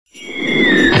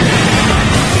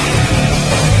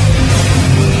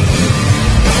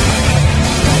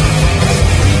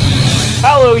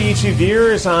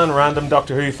viewers and random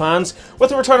Doctor Who fans,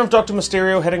 with the return of Dr.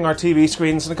 Mysterio hitting our TV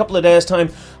screens in a couple of days'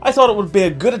 time, I thought it would be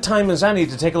a good a time as any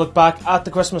to take a look back at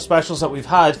the Christmas specials that we've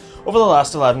had over the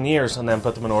last 11 years and then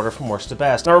put them in order from worst to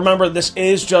best. Now remember, this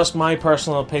is just my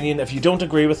personal opinion. If you don't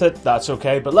agree with it, that's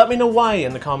okay, but let me know why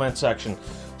in the comment section.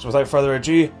 So without further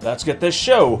ado, let's get this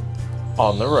show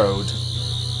on the road.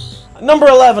 Number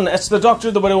 11, it's The Doctor,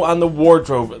 the Widow and the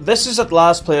Wardrobe. This is at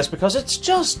last place because it's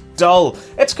just dull.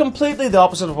 It's completely the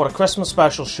opposite of what a Christmas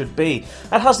special should be.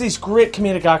 It has these great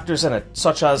comedic actors in it,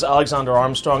 such as Alexander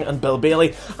Armstrong and Bill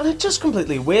Bailey, and it just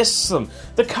completely wastes them.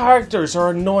 The characters are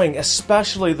annoying,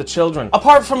 especially the children.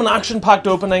 Apart from an action-packed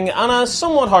opening and a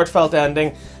somewhat heartfelt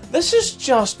ending, this is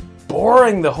just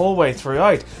boring the whole way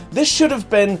throughout. This should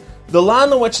have been The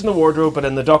Land, the Witch and the Wardrobe, but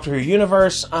in the Doctor Who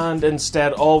universe, and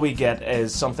instead all we get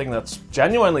is something that's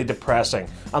genuinely depressing,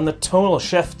 and the tonal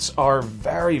shifts are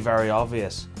very, very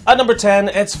obvious. At number 10,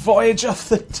 it's Voyage of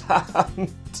the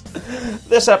Damned.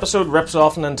 This episode rips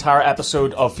off an entire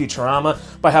episode of Futurama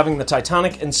by having the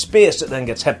Titanic in space. It then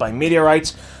gets hit by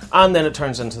meteorites, and then it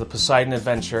turns into the Poseidon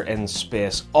adventure in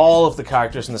space. All of the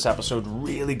characters in this episode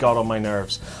really got on my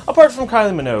nerves. Apart from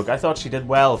Kylie Minogue, I thought she did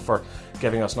well for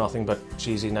giving us nothing but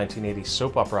cheesy 1980s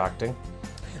soap opera acting.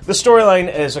 The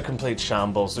storyline is a complete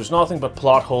shambles. There's nothing but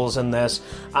plot holes in this,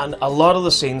 and a lot of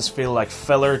the scenes feel like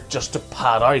filler just to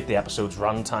pad out the episode's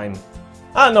runtime.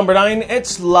 At number 9,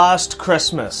 it's Last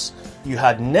Christmas. You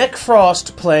had Nick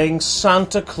Frost playing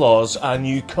Santa Claus and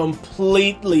you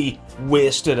completely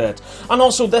wasted it. And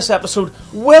also this episode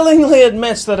willingly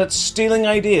admits that it's stealing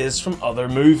ideas from other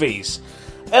movies.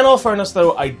 In all fairness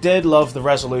though, I did love the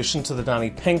resolution to the Danny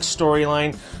Pink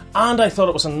storyline, and I thought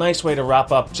it was a nice way to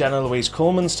wrap up Jenna Louise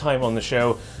Coleman's time on the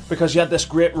show, because you had this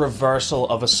great reversal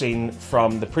of a scene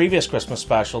from the previous Christmas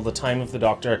special, The Time of the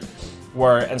Doctor,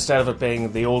 where instead of it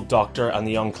being the old Doctor and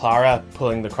the young Clara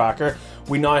pulling the cracker,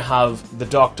 we now have the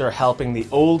Doctor helping the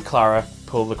old Clara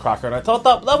pull the cracker, and I thought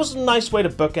that was a nice way to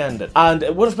bookend it. And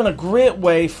it would have been a great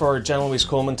way for Jenna Louise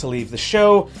Coleman to leave the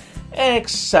show,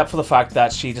 except for the fact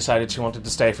that she decided she wanted to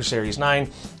stay for Series 9.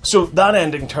 So that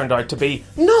ending turned out to be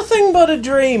nothing but a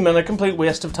dream and a complete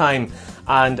waste of time,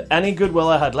 and any goodwill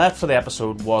I had left for the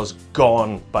episode was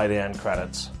gone by the end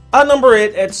credits. At number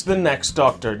 8, it's The Next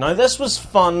Doctor. Now this was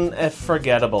fun, if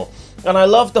forgettable. And I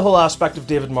loved the whole aspect of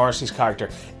David Morrissey's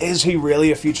character. Is he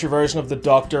really a future version of the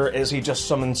Doctor? Is he just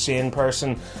some insane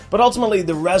person? But ultimately,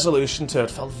 the resolution to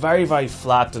it felt very, very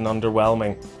flat and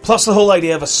underwhelming. Plus, the whole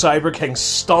idea of a Cyber King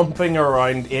stomping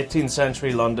around 18th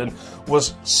century London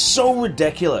was so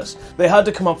ridiculous. They had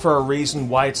to come up for a reason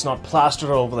why it's not plastered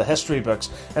all over the history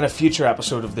books in a future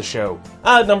episode of the show.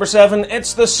 At number 7,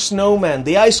 it's The Snowmen.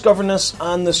 The ice governess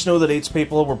and the snow that eats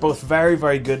people were both very,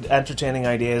 very good, entertaining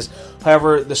ideas.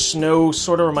 However, the snow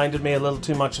sort of reminded me a little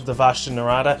too much of the Vashta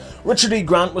Narada. Richard E.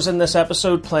 Grant was in this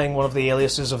episode playing one of the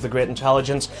aliases of the Great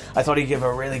Intelligence. I thought he gave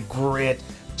a really great,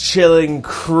 chilling,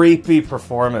 creepy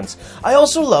performance. I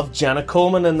also loved Jenna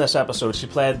Coleman in this episode. She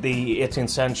played the 18th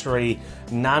century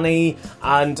nanny,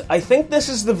 and I think this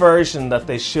is the version that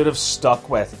they should have stuck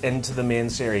with into the main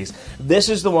series. This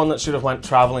is the one that should have went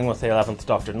travelling with the 11th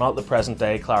Doctor, not the present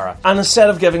day Clara. And instead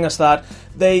of giving us that,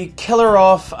 they kill her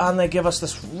off and they give us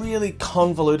this really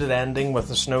convoluted ending with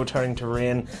the snow turning to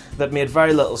rain that made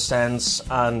very little sense,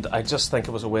 and I just think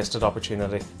it was a wasted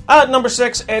opportunity. At number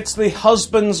 6, it's The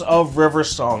Husbands of River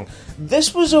Song.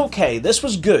 This was okay, this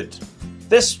was good.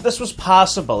 This was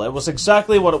passable. It was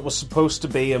exactly what it was supposed to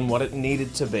be and what it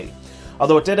needed to be.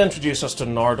 Although it did introduce us to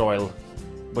Nordoil,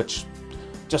 which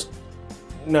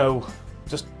no.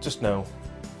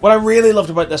 What I really loved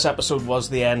about this episode was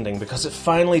the ending, because it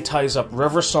finally ties up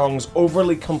River Song's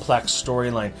overly complex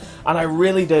storyline. And I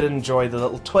really did enjoy the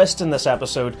little twist in this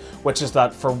episode, which is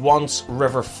that for once,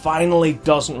 River finally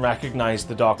doesn't recognise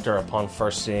the Doctor upon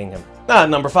first seeing him. At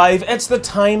number 5, it's The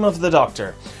Time of the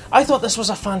Doctor. I thought this was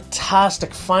a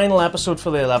fantastic final episode for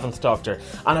the 11th Doctor,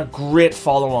 and a great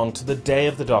follow-on to the Day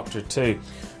of the Doctor too.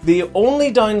 The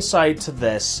only downside to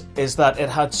this is that it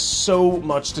had so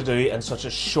much to do in such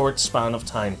a short span of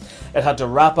time. It had to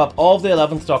wrap up all of the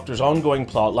 11th Doctor's ongoing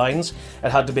plot lines,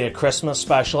 it had to be a Christmas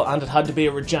special, and it had to be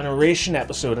a regeneration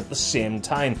episode at the same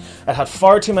time. It had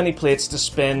far too many plates to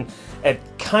spin, it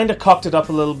kind of cocked it up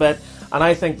a little bit, and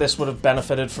I think this would have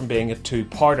benefited from being a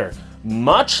two-parter.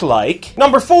 Much like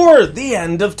number 4, The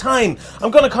End of Time.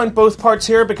 I'm going to count both parts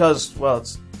here because, well,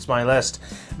 it's my list.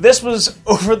 This was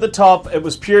over the top, it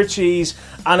was pure cheese,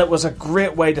 and it was a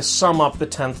great way to sum up the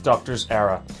 10th Doctor's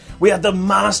era. We had the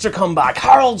Master come back,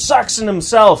 Harold Saxon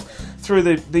himself,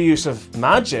 through the use of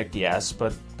magic, yes,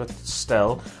 but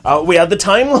still. We had the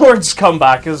Time Lords come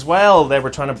back as well. They were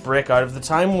trying to break out of the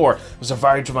Time War. It was a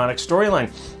very dramatic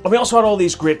storyline. And we also had all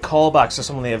these great callbacks to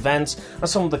some of the events and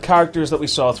some of the characters that we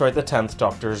saw throughout the 10th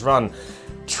Doctor's run.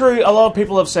 True, a lot of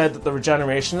people have said that the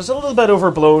regeneration is a little bit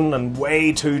overblown and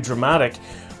way too dramatic,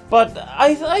 but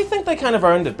I think they kind of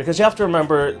earned it, because you have to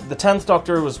remember the 10th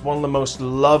Doctor was one of the most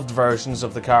loved versions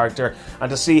of the character, and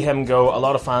to see him go, a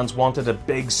lot of fans wanted a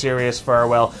big serious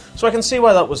farewell, so I can see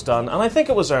why that was done, and I think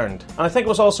it was earned. And I think it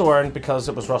was also earned because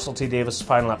it was Russell T Davies'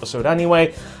 final episode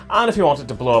anyway, and if he wanted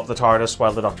to blow up the TARDIS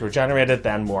while the Doctor regenerated,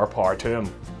 then more power to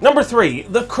him. Number 3,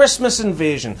 the Christmas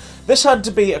Invasion. This had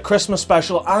to be a Christmas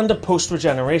special and a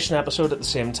post-regeneration episode at the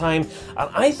same time, and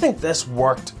I think this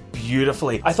worked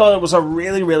beautifully. I thought it was a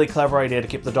really clever idea to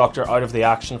keep the Doctor out of the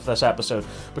action for this episode,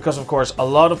 because of course a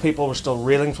lot of people were still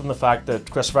reeling from the fact that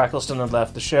Christopher Eccleston had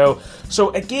left the show, so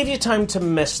it gave you time to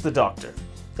miss the Doctor.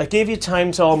 It gave you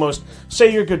time to almost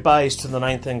say your goodbyes to the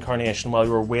 9th incarnation while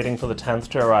you were waiting for the 10th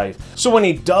to arrive. So when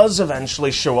he does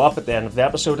eventually show up at the end of the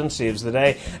episode and saves the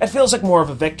day, it feels like more of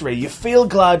a victory. You feel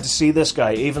glad to see this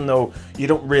guy, even though you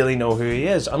don't really know who he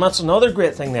is. And that's another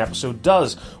great thing the episode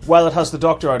does. While it has the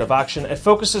Doctor out of action, it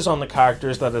focuses on the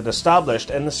characters that it established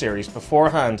in the series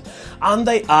beforehand. And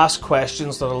they ask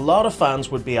questions that a lot of fans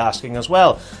would be asking as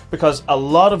well, because a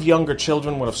lot of younger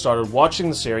children would have started watching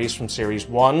the series from Series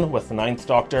 1 with the 9th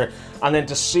Doctor, and then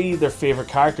to see their favourite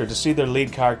character, to see their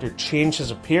lead character change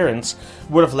his appearance,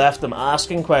 would have left them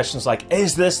asking questions like,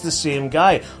 is this the same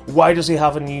guy? Why does he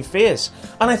have a new face?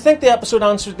 And I think the episode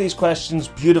answered these questions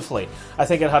beautifully. I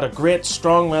think it had a great,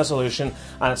 strong resolution,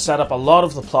 and it set up a lot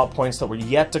of the plot points that were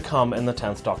yet to come in the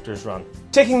 10th Doctor's run.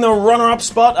 Taking the runner-up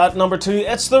spot at number 2,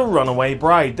 it's The Runaway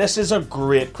Bride. This is a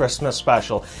great Christmas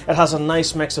special. It has a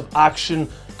nice mix of action,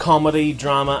 comedy,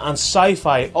 drama, and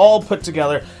sci-fi all put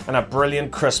together in a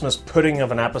brilliant Christmas pudding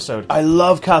of an episode. I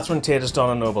love Catherine Tate as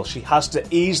Donna Noble. She has to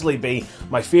easily be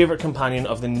my favourite companion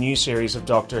of the new series of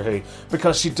Doctor Who,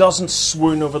 because she doesn't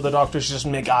swoon over the Doctor, she doesn't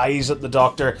make eyes at the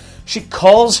Doctor, she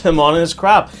calls him on his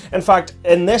crap. In fact,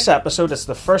 in this episode, it's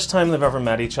the first time they've ever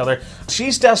met each other.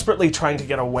 She's desperately trying to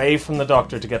get away from the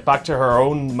Doctor to get back to her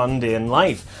own mundane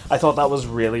life. I thought that was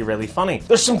really funny.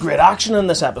 There's some great action in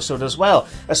this episode as well,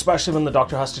 especially when the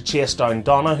Doctor has to chase down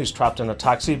Donna, who's trapped in a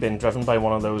taxi being driven by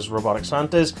one of those robotic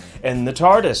Santas in the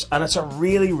TARDIS, and it's a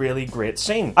really great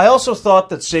scene. I also thought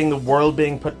that seeing the world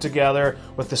being put together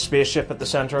with the spaceship at the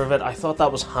centre of it, I thought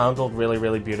that was handled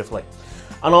really beautifully.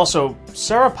 And also,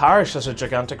 Sarah Parrish as a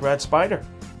gigantic red spider.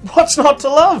 What's not to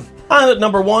love? And at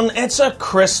number 1, it's A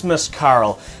Christmas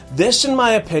Carol. This, in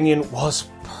my opinion, was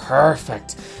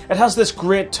perfect. It has this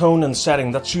great tone and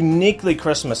setting that's uniquely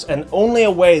Christmas in only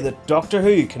a way that Doctor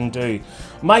Who can do.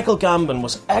 Michael Gambon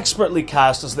was expertly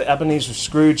cast as the Ebenezer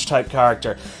Scrooge type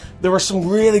character. There were some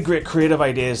really great creative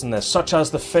ideas in this, such as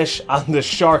the fish and the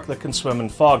shark that can swim in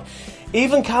fog.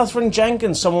 Even Catherine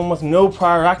Jenkins, someone with no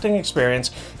prior acting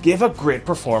experience, gave a great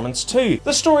performance too.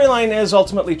 The storyline is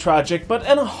ultimately tragic, but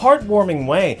in a heartwarming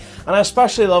way, and I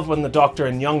especially love when the Doctor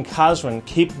and young Caswin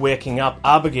keep waking up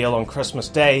Abigail on Christmas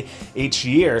Day each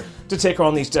year to take her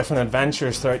on these different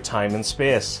adventures throughout time and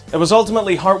space. It was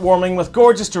ultimately heartwarming with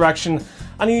gorgeous direction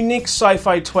and a unique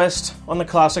sci-fi twist on the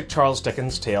classic Charles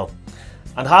Dickens tale.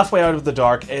 And Halfway Out of the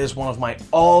Dark is one of my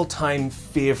all-time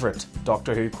favourite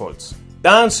Doctor Who quotes.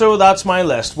 And so that's my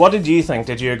list. What did you think?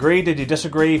 Did you agree? Did you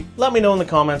disagree? Let me know in the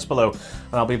comments below.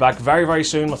 And I'll be back very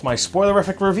soon with my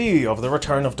spoilerific review of the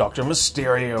return of Dr.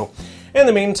 Mysterio. In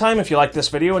the meantime, if you like this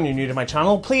video and you're new to my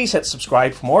channel, please hit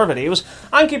subscribe for more videos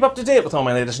and keep up to date with all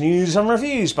my latest news and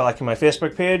reviews by liking my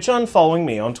Facebook page and following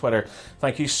me on Twitter.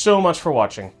 Thank you so much for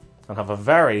watching and have a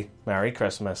very Merry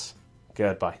Christmas.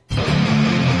 Goodbye.